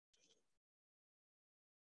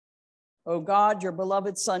O God, your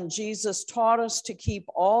beloved Son, Jesus, taught us to keep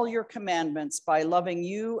all your commandments by loving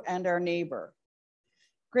you and our neighbor.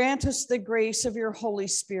 Grant us the grace of your Holy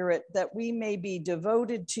Spirit that we may be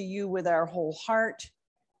devoted to you with our whole heart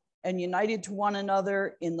and united to one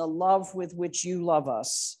another in the love with which you love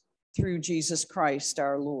us, through Jesus Christ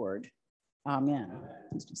our Lord. Amen.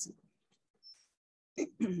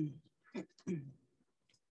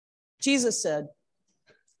 Jesus said,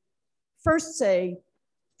 first say,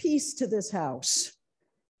 peace to this house.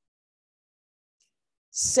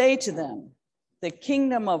 Say to them, the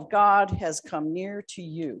kingdom of God has come near to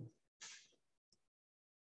you.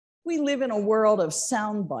 We live in a world of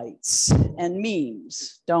sound bites and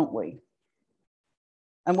memes, don't we?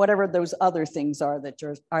 And whatever those other things are that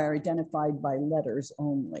are identified by letters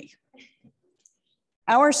only.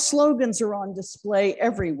 Our slogans are on display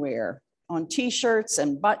everywhere, on t-shirts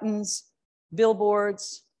and buttons,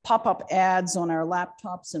 billboards, pop-up ads on our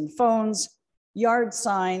laptops and phones, yard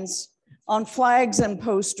signs, on flags and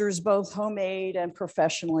posters, both homemade and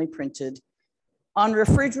professionally printed, on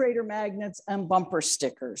refrigerator magnets and bumper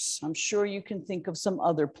stickers. I'm sure you can think of some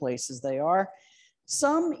other places they are.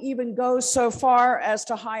 Some even go so far as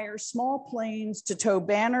to hire small planes to tow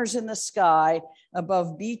banners in the sky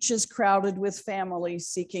above beaches crowded with families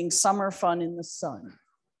seeking summer fun in the sun.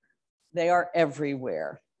 They are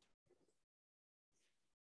everywhere.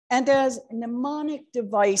 And as mnemonic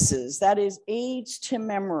devices, that is aids to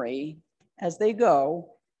memory, as they go,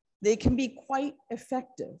 they can be quite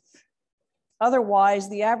effective. Otherwise,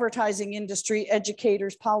 the advertising industry,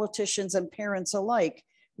 educators, politicians, and parents alike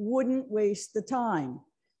wouldn't waste the time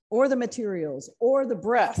or the materials or the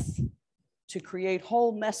breath to create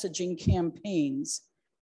whole messaging campaigns.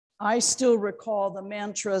 I still recall the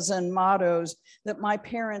mantras and mottos that my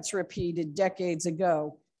parents repeated decades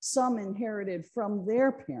ago, some inherited from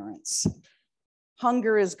their parents.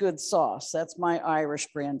 Hunger is good sauce. That's my Irish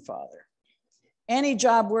grandfather. Any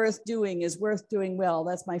job worth doing is worth doing well.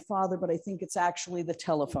 That's my father, but I think it's actually the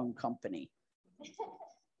telephone company.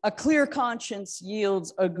 A clear conscience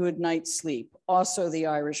yields a good night's sleep, also the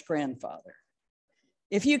Irish grandfather.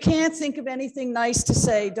 If you can't think of anything nice to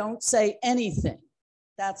say, don't say anything.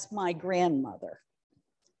 That's my grandmother.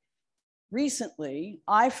 Recently,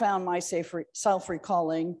 I found myself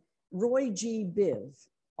recalling Roy G. Biv,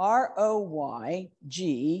 R-O-Y-G-B-I-V,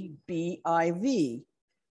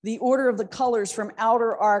 the order of the colors from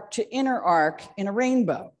outer arc to inner arc in a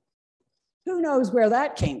rainbow. Who knows where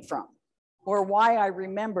that came from or why I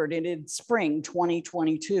remembered it in spring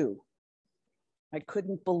 2022? I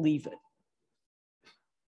couldn't believe it.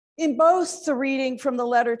 In both the reading from the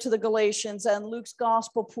letter to the Galatians and Luke's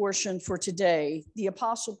gospel portion for today, the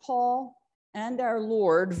Apostle Paul and our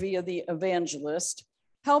Lord via the evangelist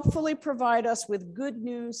helpfully provide us with good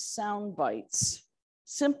news sound bites,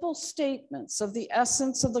 simple statements of the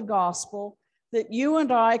essence of the gospel that you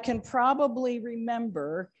and I can probably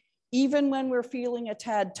remember even when we're feeling a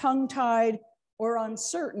tad tongue-tied or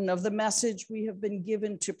uncertain of the message we have been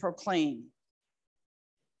given to proclaim.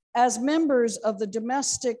 As members of the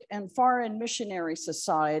Domestic and Foreign Missionary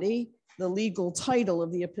Society, the legal title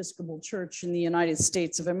of the Episcopal Church in the United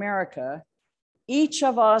States of America, each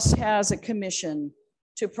of us has a commission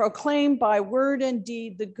to proclaim by word and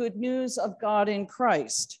deed the good news of God in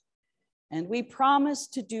Christ. And we promise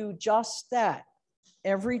to do just that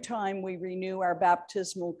every time we renew our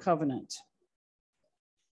baptismal covenant.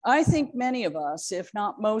 I think many of us, if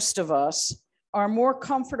not most of us, are more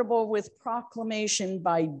comfortable with proclamation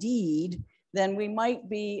by deed than we might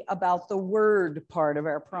be about the word part of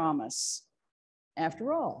our promise.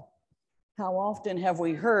 After all, how often have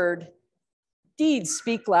we heard, deeds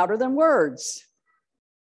speak louder than words?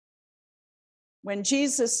 When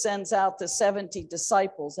Jesus sends out the 70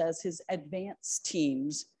 disciples as his advance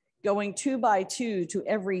teams, going 2 by 2 to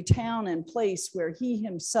every town and place where he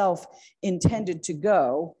himself intended to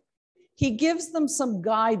go, he gives them some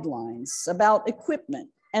guidelines about equipment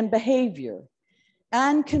and behavior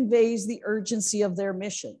and conveys the urgency of their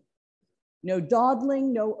mission. No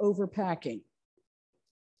dawdling, no overpacking.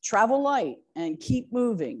 Travel light and keep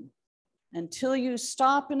moving until you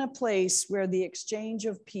stop in a place where the exchange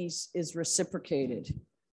of peace is reciprocated.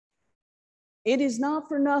 It is not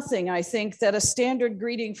for nothing, I think, that a standard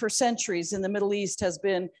greeting for centuries in the Middle East has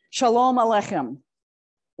been Shalom Aleichem,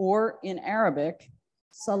 or in Arabic,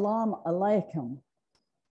 Salam Alaikum.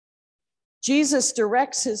 Jesus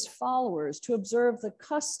directs his followers to observe the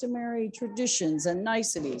customary traditions and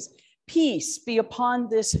niceties. Peace be upon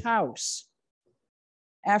this house.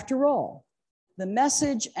 After all, the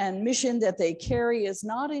message and mission that they carry is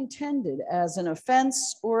not intended as an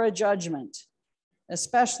offense or a judgment,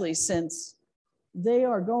 especially since they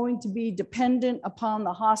are going to be dependent upon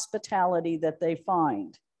the hospitality that they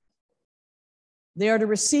find. They are to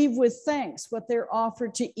receive with thanks what they're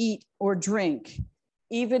offered to eat or drink,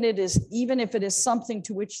 even if it is something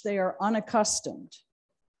to which they are unaccustomed.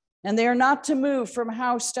 And they are not to move from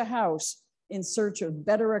house to house in search of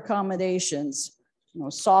better accommodations,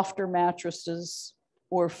 softer mattresses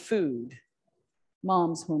or food,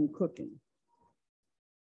 mom's home cooking.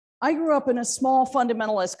 I grew up in a small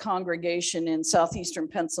fundamentalist congregation in southeastern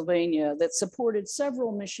Pennsylvania that supported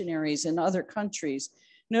several missionaries in other countries,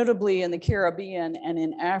 notably in the Caribbean and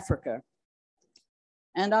in Africa.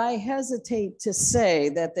 And I hesitate to say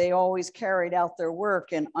that they always carried out their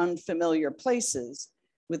work in unfamiliar places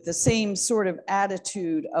with the same sort of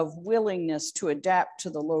attitude of willingness to adapt to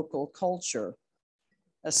the local culture,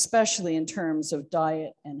 especially in terms of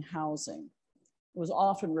diet and housing. It was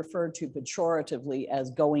often referred to pejoratively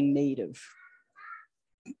as going native.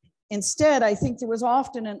 Instead, I think there was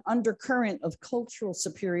often an undercurrent of cultural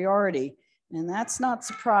superiority, and that's not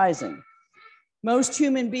surprising. Most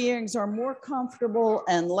human beings are more comfortable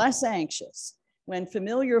and less anxious when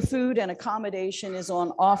familiar food and accommodation is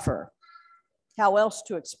on offer. How else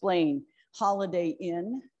to explain Holiday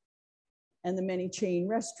Inn and the many chain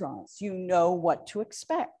restaurants? You know what to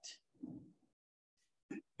expect.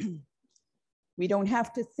 We don't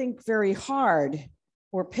have to think very hard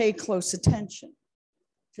or pay close attention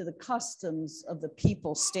to the customs of the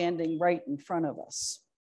people standing right in front of us.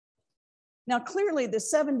 Now, clearly, the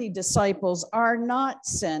 70 disciples are not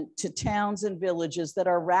sent to towns and villages that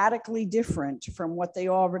are radically different from what they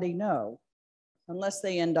already know, unless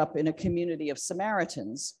they end up in a community of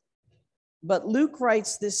Samaritans. But Luke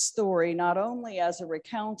writes this story not only as a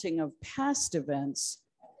recounting of past events,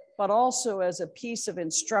 but also as a piece of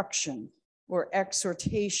instruction or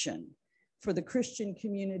exhortation for the Christian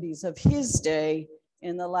communities of his day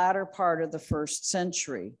in the latter part of the first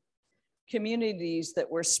century, communities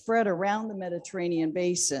that were spread around the Mediterranean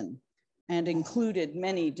basin and included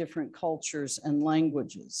many different cultures and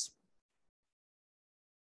languages.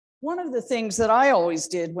 One of the things that I always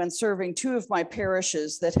did when serving two of my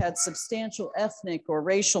parishes that had substantial ethnic or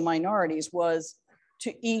racial minorities was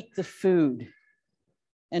to eat the food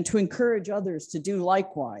and to encourage others to do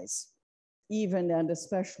likewise, even and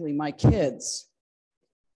especially my kids.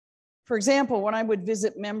 For example, when I would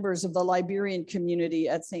visit members of the Liberian community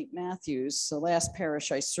at St. Matthew's, the last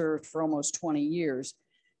parish I served for almost 20 years,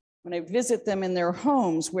 when I visit them in their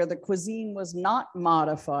homes where the cuisine was not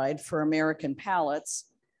modified for American palates,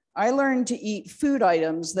 I learned to eat food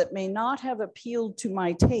items that may not have appealed to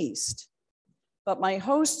my taste, but my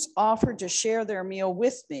hosts offered to share their meal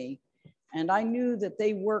with me, and I knew that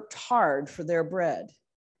they worked hard for their bread.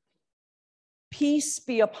 Peace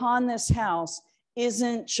be upon this house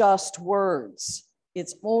isn't just words,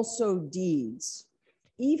 it's also deeds.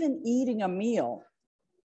 Even eating a meal,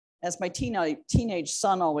 as my teenage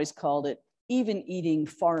son always called it, even eating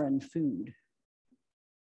foreign food.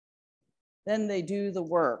 Then they do the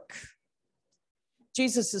work.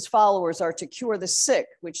 Jesus's followers are to cure the sick,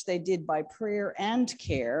 which they did by prayer and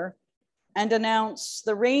care, and announce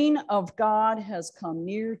the reign of God has come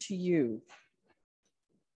near to you.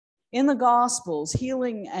 In the Gospels,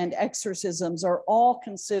 healing and exorcisms are all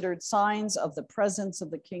considered signs of the presence of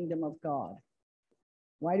the kingdom of God.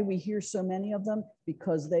 Why do we hear so many of them?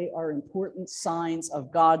 Because they are important signs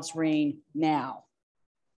of God's reign now.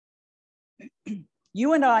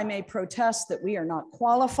 You and I may protest that we are not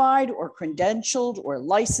qualified or credentialed or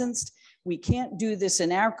licensed. We can't do this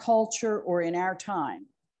in our culture or in our time.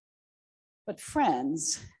 But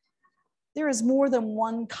friends, there is more than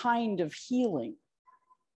one kind of healing.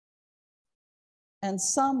 And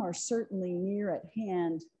some are certainly near at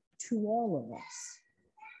hand to all of us.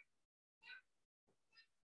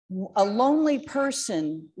 A lonely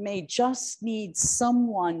person may just need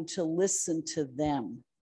someone to listen to them.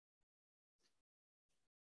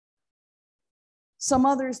 Some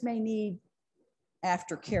others may need,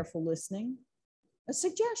 after careful listening, a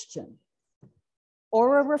suggestion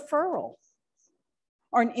or a referral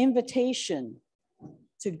or an invitation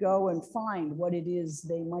to go and find what it is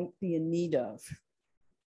they might be in need of.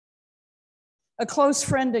 A close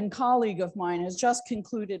friend and colleague of mine has just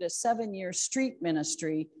concluded a 7-year street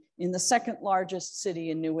ministry in the second largest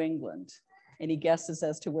city in New England. Any guesses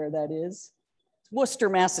as to where that is? Worcester,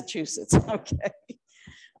 Massachusetts, okay.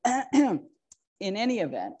 In any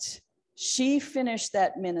event, she finished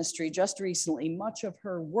that ministry just recently. Much of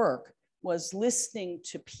her work was listening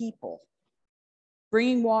to people,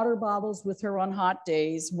 bringing water bottles with her on hot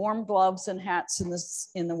days, warm gloves and hats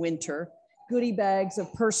in the winter, goodie bags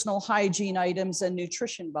of personal hygiene items and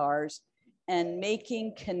nutrition bars, and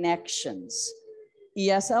making connections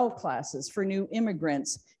ESL classes for new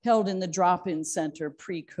immigrants held in the drop-in center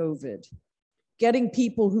pre-COVID, getting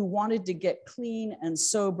people who wanted to get clean and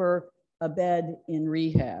sober a bed in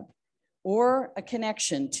rehab, or a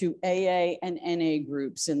connection to AA and NA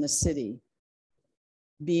groups in the city,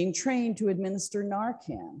 being trained to administer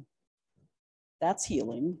Narcan. That's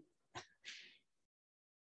healing.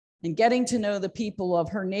 And getting to know the people of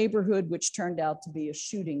her neighborhood, which turned out to be a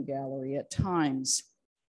shooting gallery at times.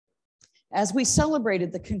 As we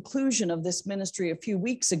celebrated the conclusion of this ministry a few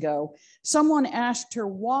weeks ago, someone asked her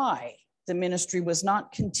why the ministry was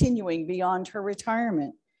not continuing beyond her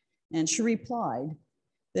retirement. And she replied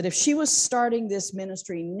that if she was starting this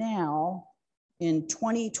ministry now in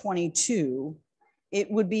 2022, it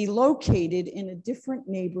would be located in a different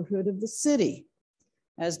neighborhood of the city.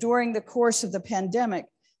 As during the course of the pandemic,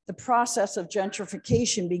 the process of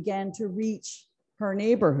gentrification began to reach her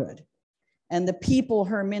neighborhood, and the people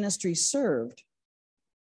her ministry served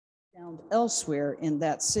found elsewhere in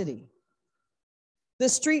that city. The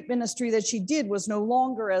street ministry that she did was no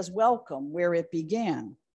longer as welcome where it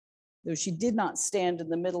began, though she did not stand in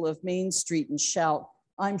the middle of Main Street and shout,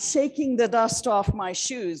 "I'm shaking the dust off my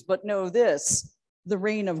shoes, but know this, the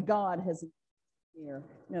reign of God has here."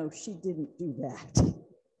 No, she didn't do that.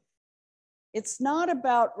 It's not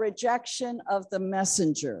about rejection of the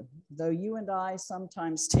messenger, though you and I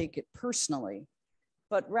sometimes take it personally,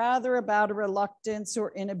 but rather about a reluctance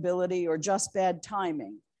or inability or just bad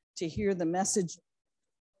timing to hear the message,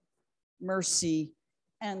 mercy,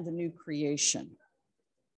 and the new creation.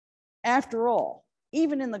 After all,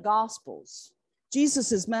 even in the Gospels,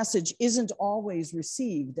 Jesus's message isn't always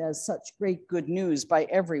received as such great good news by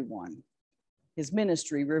everyone. His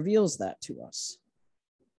ministry reveals that to us.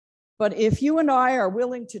 But if you and I are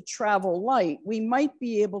willing to travel light, we might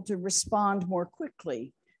be able to respond more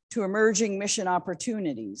quickly to emerging mission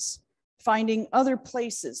opportunities, finding other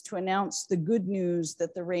places to announce the good news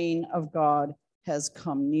that the reign of God has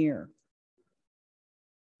come near.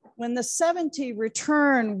 When the 70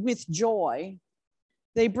 return with joy,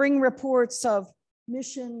 they bring reports of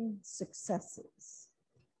mission successes.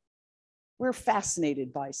 We're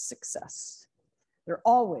fascinated by success. There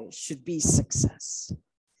always should be success.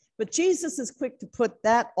 But Jesus is quick to put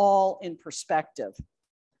that all in perspective.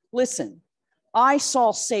 Listen, I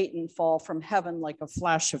saw Satan fall from heaven like a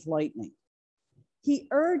flash of lightning. He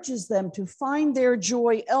urges them to find their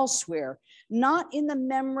joy elsewhere, not in the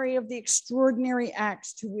memory of the extraordinary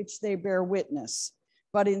acts to which they bear witness,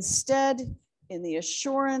 but instead in the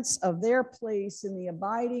assurance of their place in the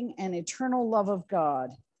abiding and eternal love of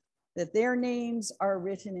God, that their names are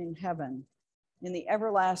written in heaven, in the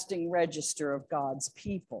everlasting register of God's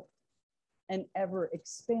people, an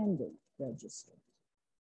ever-expanding register.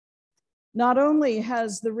 Not only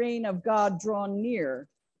has the reign of God drawn near,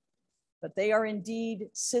 but they are indeed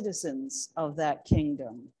citizens of that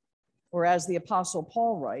kingdom. Or as the Apostle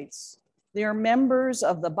Paul writes, they are members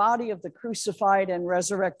of the body of the crucified and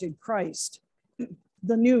resurrected Christ,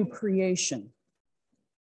 the new creation.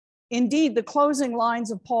 Indeed, the closing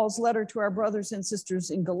lines of Paul's letter to our brothers and sisters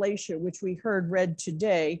in Galatia, which we heard read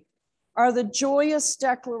today, are the joyous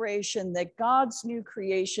declaration that God's new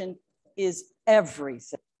creation is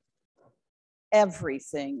everything.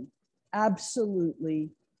 Everything,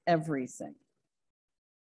 absolutely everything.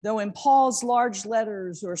 Though in Paul's large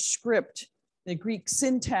letters or script, the Greek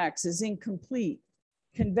syntax is incomplete,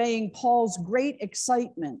 conveying Paul's great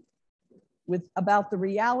excitement about the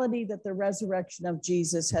reality that the resurrection of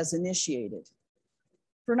Jesus has initiated.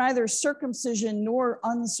 For neither circumcision nor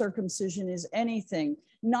uncircumcision is anything.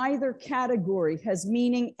 Neither category has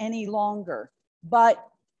meaning any longer, but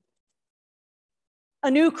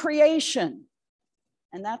a new creation.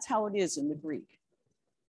 And that's how it is in the Greek.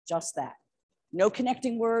 Just that. No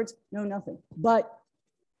connecting words, no nothing, but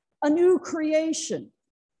a new creation.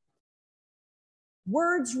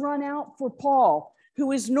 Words run out for Paul,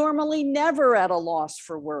 who is normally never at a loss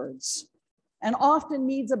for words and often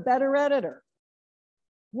needs a better editor.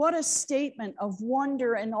 What a statement of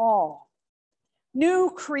wonder and awe.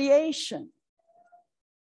 New creation.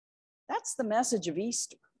 That's the message of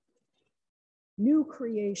Easter. New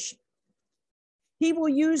creation. He will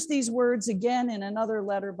use these words again in another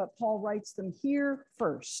letter, but Paul writes them here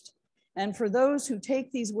first. And for those who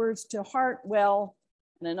take these words to heart, well,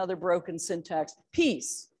 in another broken syntax,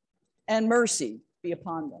 peace and mercy be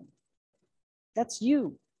upon them. That's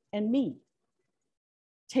you and me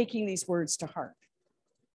taking these words to heart.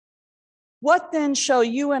 What then shall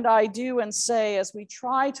you and I do and say as we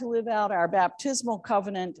try to live out our baptismal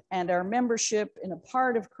covenant and our membership in a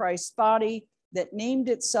part of Christ's body that named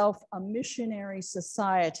itself a missionary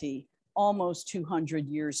society almost 200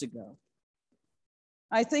 years ago?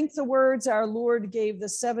 I think the words our Lord gave the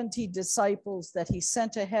 70 disciples that he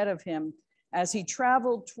sent ahead of him as he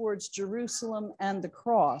traveled towards Jerusalem and the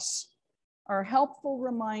cross are helpful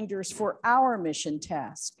reminders for our mission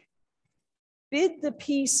task. Bid the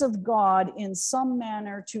peace of God in some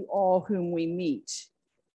manner to all whom we meet,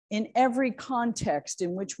 in every context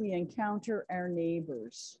in which we encounter our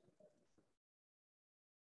neighbors,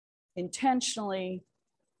 intentionally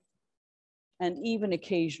and even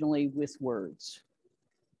occasionally with words.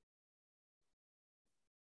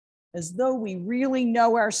 As though we really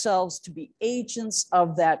know ourselves to be agents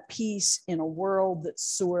of that peace in a world that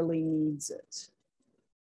sorely needs it.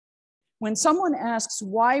 When someone asks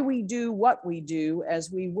why we do what we do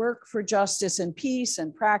as we work for justice and peace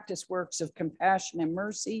and practice works of compassion and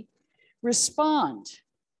mercy, respond.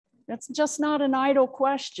 That's just not an idle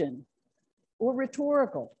question or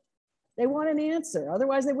rhetorical. They want an answer,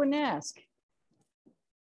 otherwise they wouldn't ask.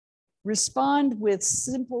 Respond with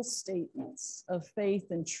simple statements of faith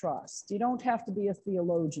and trust. You don't have to be a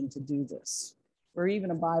theologian to do this, or even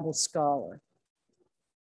a Bible scholar.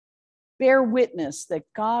 Bear witness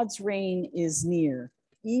that God's reign is near,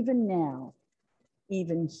 even now,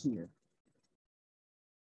 even here.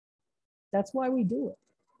 That's why we do it.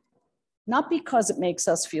 Not because it makes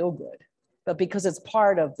us feel good, but because it's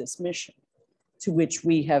part of this mission to which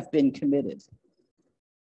we have been committed.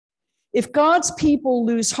 If God's people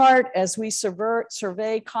lose heart as we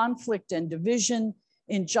survey conflict and division,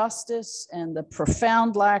 injustice, and the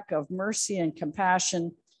profound lack of mercy and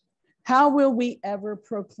compassion, how will we ever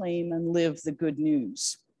proclaim and live the good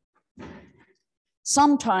news?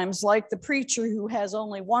 Sometimes, like the preacher who has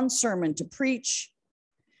only one sermon to preach,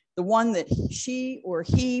 the one that she or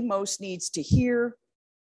he most needs to hear,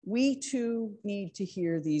 we too need to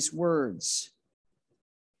hear these words.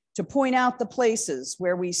 To point out the places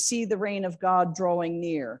where we see the reign of God drawing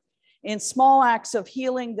near, in small acts of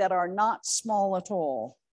healing that are not small at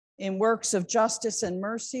all, in works of justice and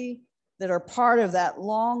mercy that are part of that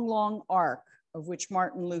long, long arc of which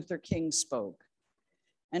Martin Luther King spoke.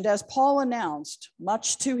 And as Paul announced,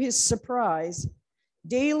 much to his surprise,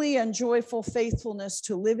 daily and joyful faithfulness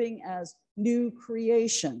to living as new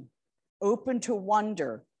creation, open to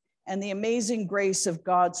wonder and the amazing grace of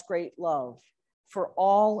God's great love for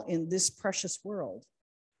all in this precious world,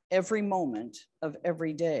 every moment of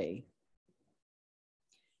every day.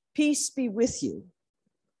 Peace be with you.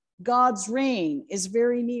 God's reign is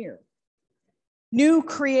very near. New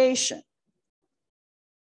creation.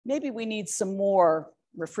 Maybe we need some more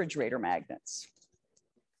refrigerator magnets.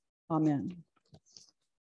 Amen.